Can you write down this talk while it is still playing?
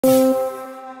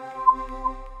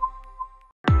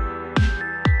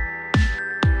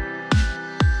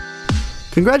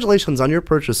Congratulations on your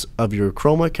purchase of your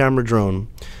Chroma camera drone.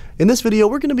 In this video,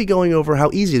 we're going to be going over how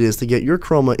easy it is to get your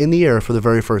Chroma in the air for the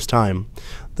very first time.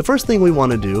 The first thing we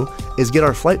want to do is get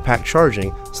our flight pack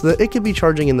charging so that it can be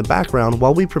charging in the background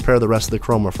while we prepare the rest of the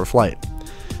Chroma for flight.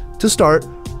 To start,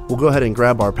 we'll go ahead and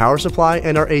grab our power supply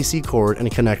and our AC cord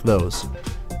and connect those.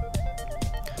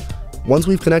 Once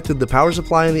we've connected the power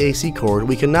supply and the AC cord,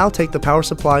 we can now take the power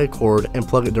supply cord and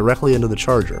plug it directly into the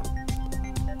charger.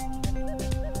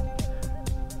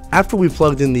 After we've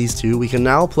plugged in these two, we can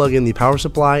now plug in the power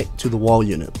supply to the wall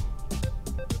unit.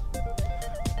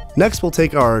 Next, we'll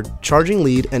take our charging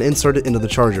lead and insert it into the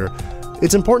charger.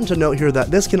 It's important to note here that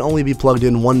this can only be plugged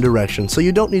in one direction, so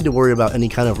you don't need to worry about any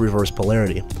kind of reverse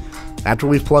polarity. After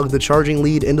we've plugged the charging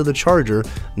lead into the charger,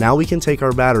 now we can take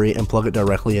our battery and plug it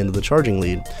directly into the charging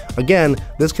lead. Again,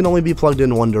 this can only be plugged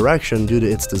in one direction due to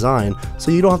its design, so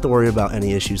you don't have to worry about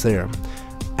any issues there.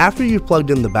 After you've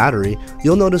plugged in the battery,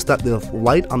 you'll notice that the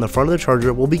light on the front of the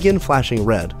charger will begin flashing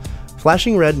red.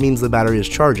 Flashing red means the battery is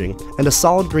charging, and a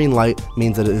solid green light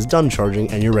means that it is done charging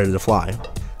and you're ready to fly.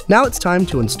 Now it's time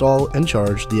to install and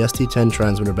charge the ST10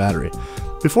 transmitter battery.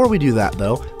 Before we do that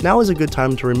though, now is a good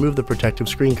time to remove the protective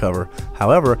screen cover.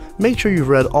 However, make sure you've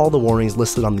read all the warnings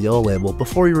listed on the yellow label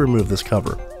before you remove this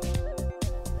cover.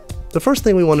 The first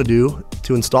thing we want to do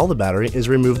to install the battery is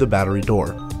remove the battery door.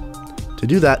 To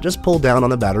do that, just pull down on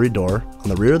the battery door on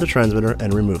the rear of the transmitter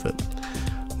and remove it.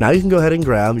 Now you can go ahead and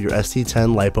grab your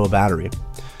ST10 LiPo battery.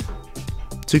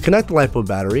 To connect the LiPo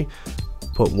battery,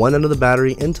 put one end of the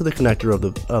battery into the connector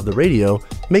of the radio,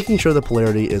 making sure the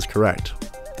polarity is correct.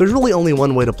 There's really only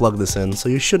one way to plug this in, so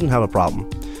you shouldn't have a problem.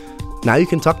 Now you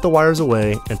can tuck the wires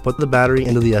away and put the battery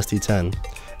into the ST10.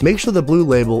 Make sure the blue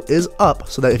label is up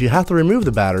so that if you have to remove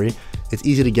the battery, it's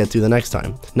easy to get to the next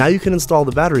time. Now you can install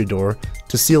the battery door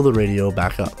to seal the radio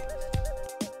back up.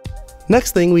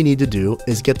 Next thing we need to do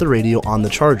is get the radio on the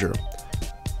charger.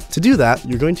 To do that,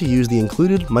 you're going to use the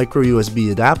included micro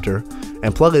USB adapter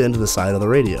and plug it into the side of the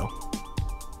radio.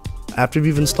 After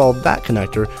you've installed that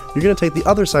connector, you're going to take the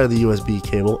other side of the USB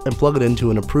cable and plug it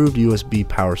into an approved USB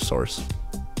power source.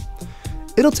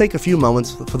 It'll take a few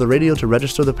moments for the radio to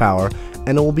register the power,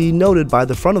 and it will be noted by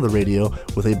the front of the radio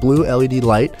with a blue LED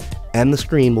light, and the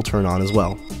screen will turn on as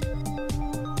well.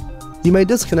 You may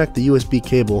disconnect the USB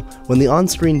cable when the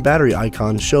on-screen battery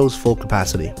icon shows full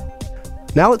capacity.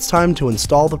 Now it's time to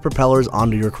install the propellers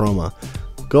onto your Chroma.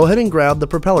 Go ahead and grab the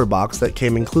propeller box that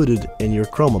came included in your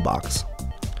Chroma box.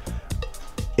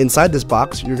 Inside this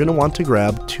box, you're going to want to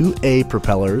grab two A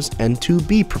propellers and two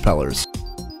B propellers.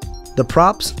 The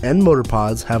props and motor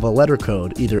pods have a letter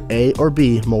code, either A or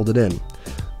B, molded in.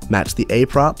 Match the A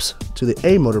props to the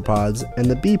A motor pods and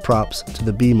the B props to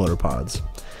the B motor pods.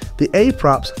 The A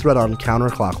props thread on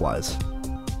counterclockwise.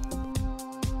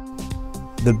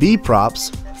 The B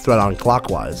props thread on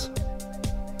clockwise.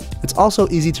 It's also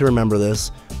easy to remember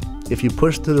this if you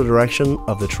push to the direction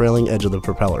of the trailing edge of the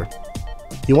propeller.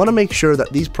 You want to make sure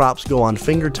that these props go on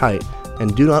finger tight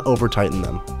and do not over tighten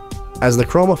them. As the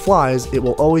Chroma flies, it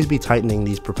will always be tightening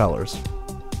these propellers.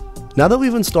 Now that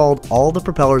we've installed all the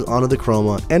propellers onto the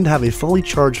Chroma and have a fully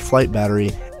charged flight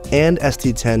battery and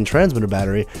ST10 transmitter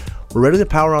battery, we're ready to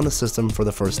power on the system for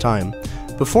the first time.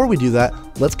 Before we do that,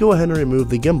 let's go ahead and remove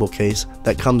the gimbal case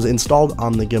that comes installed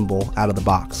on the gimbal out of the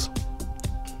box.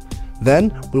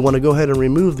 Then, we want to go ahead and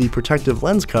remove the protective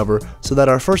lens cover so that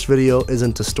our first video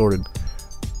isn't distorted.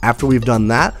 After we've done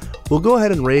that, we'll go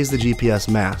ahead and raise the GPS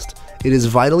mast. It is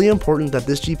vitally important that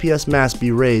this GPS mast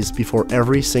be raised before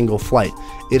every single flight.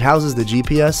 It houses the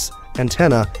GPS,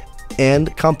 antenna,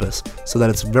 and compass, so that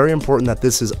it's very important that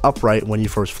this is upright when you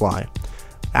first fly.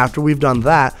 After we've done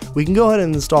that, we can go ahead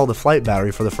and install the flight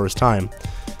battery for the first time.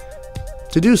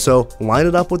 To do so, line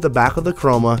it up with the back of the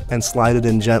Chroma and slide it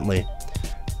in gently.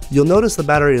 You'll notice the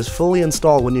battery is fully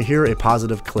installed when you hear a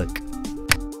positive click.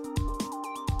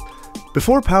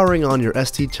 Before powering on your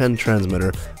ST10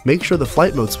 transmitter, make sure the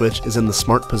flight mode switch is in the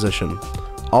smart position.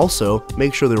 Also,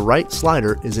 make sure the right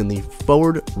slider is in the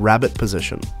forward rabbit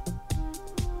position.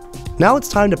 Now it's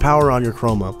time to power on your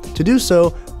Chroma. To do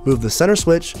so, move the center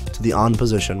switch to the on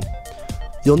position.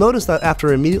 You'll notice that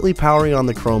after immediately powering on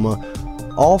the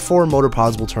Chroma, all four motor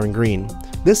pods will turn green.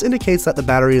 This indicates that the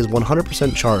battery is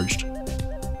 100% charged.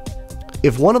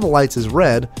 If one of the lights is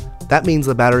red, that means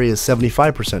the battery is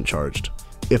 75% charged.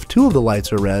 If two of the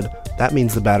lights are red, that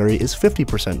means the battery is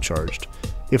 50% charged.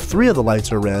 If three of the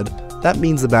lights are red, that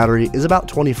means the battery is about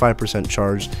 25%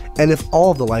 charged, and if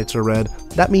all of the lights are red,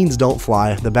 that means don't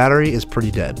fly, the battery is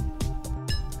pretty dead.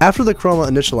 After the Chroma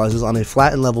initializes on a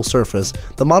flat and level surface,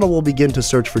 the model will begin to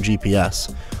search for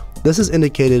GPS. This is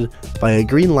indicated by a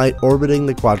green light orbiting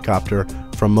the quadcopter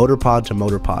from motor pod to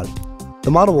motor pod.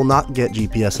 The model will not get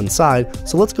GPS inside,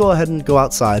 so let's go ahead and go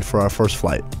outside for our first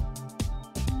flight.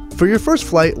 For your first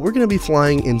flight, we're going to be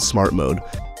flying in smart mode.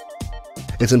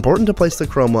 It's important to place the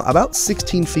Chroma about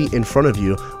 16 feet in front of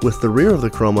you with the rear of the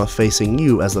Chroma facing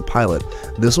you as the pilot.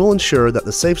 This will ensure that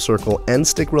the safe circle and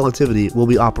stick relativity will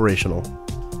be operational.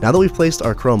 Now that we've placed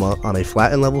our Chroma on a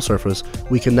flat and level surface,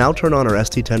 we can now turn on our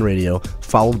ST10 radio,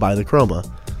 followed by the Chroma.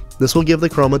 This will give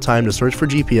the Chroma time to search for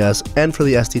GPS and for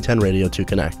the ST10 radio to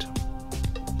connect.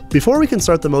 Before we can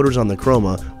start the motors on the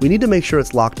Chroma, we need to make sure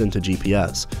it's locked into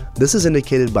GPS. This is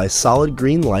indicated by solid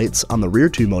green lights on the rear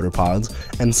two motor pods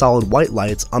and solid white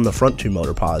lights on the front two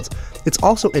motor pods. It's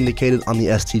also indicated on the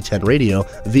ST10 radio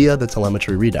via the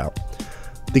telemetry readout.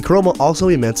 The Chroma also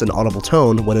emits an audible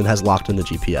tone when it has locked into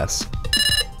GPS.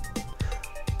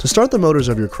 To start the motors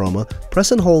of your Chroma,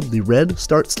 press and hold the red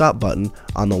start-stop button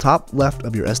on the top left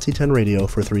of your ST10 radio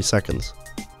for 3 seconds.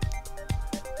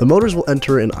 The motors will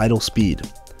enter in idle speed.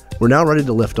 We're now ready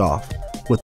to lift off.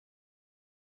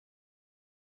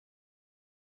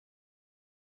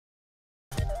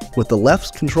 With the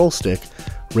left control stick,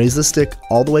 raise the stick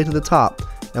all the way to the top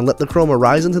and let the Chroma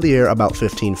rise into the air about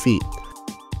 15 feet.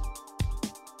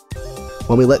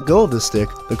 When we let go of the stick,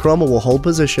 the Chroma will hold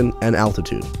position and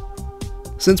altitude.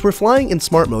 Since we're flying in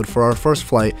smart mode for our first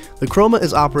flight, the Chroma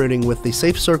is operating with the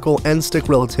safe circle and stick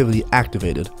relativity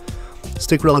activated.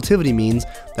 Stick relativity means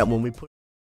that when we put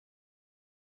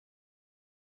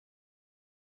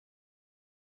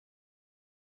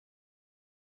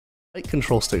right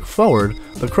control stick forward,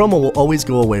 the Chroma will always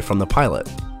go away from the pilot.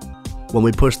 When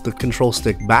we push the control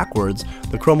stick backwards,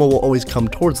 the Chroma will always come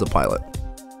towards the pilot.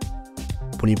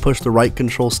 When you push the right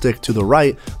control stick to the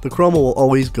right, the Chroma will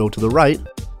always go to the right.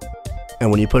 And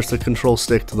when you push the control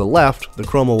stick to the left, the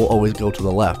Chroma will always go to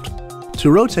the left. To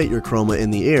rotate your Chroma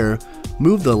in the air,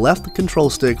 move the left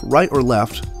control stick right or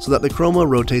left so that the Chroma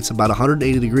rotates about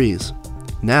 180 degrees.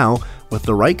 Now, with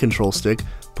the right control stick,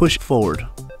 push forward.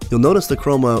 You'll notice the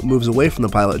Chroma moves away from the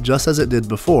pilot just as it did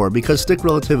before because stick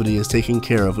relativity is taking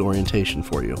care of the orientation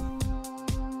for you.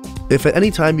 If at any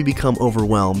time you become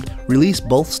overwhelmed, release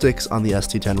both sticks on the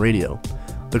ST10 radio.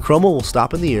 The Chroma will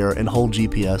stop in the air and hold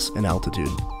GPS and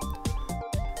altitude.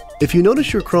 If you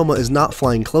notice your Chroma is not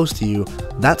flying close to you,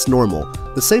 that's normal.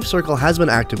 The safe circle has been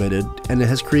activated and it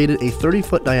has created a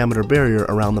 30-foot diameter barrier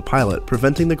around the pilot,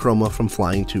 preventing the Chroma from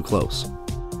flying too close.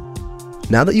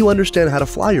 Now that you understand how to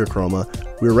fly your Chroma,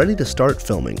 we're ready to start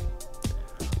filming.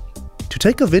 To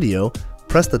take a video,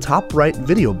 press the top right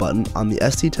video button on the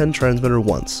ST10 transmitter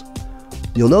once.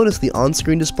 You'll notice the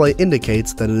on-screen display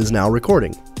indicates that it is now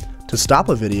recording. To stop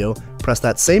a video, press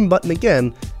that same button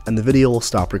again and the video will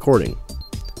stop recording.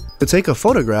 To take a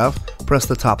photograph, press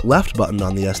the top left button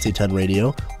on the ST10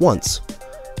 radio once.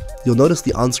 You'll notice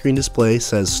the on-screen display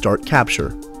says Start Capture.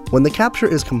 When the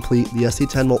capture is complete, the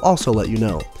ST10 will also let you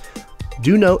know.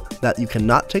 Do note that you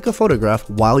cannot take a photograph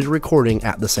while you're recording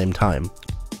at the same time.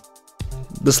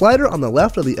 The slider on the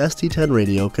left of the ST10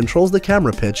 radio controls the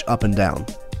camera pitch up and down.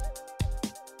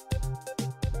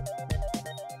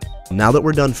 Now that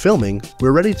we're done filming,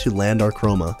 we're ready to land our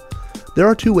Chroma. There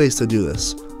are 2 ways to do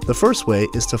this. The first way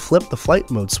is to flip the flight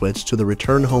mode switch to the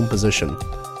return home position.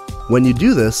 When you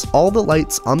do this, all the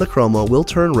lights on the Chroma will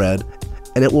turn red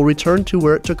and it will return to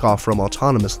where it took off from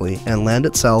autonomously and land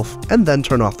itself and then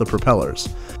turn off the propellers.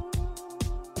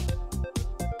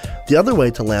 The other way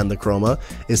to land the Chroma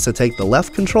is to take the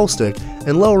left control stick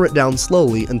and lower it down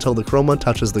slowly until the Chroma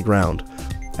touches the ground.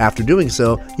 After doing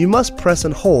so, you must press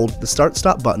and hold the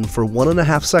start-stop button for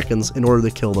 1.5 seconds in order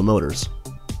to kill the motors.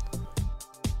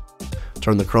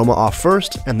 Turn the Chroma off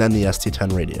first and then the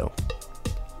ST10 radio.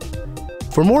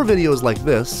 For more videos like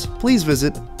this, please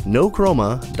visit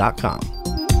nochroma.com.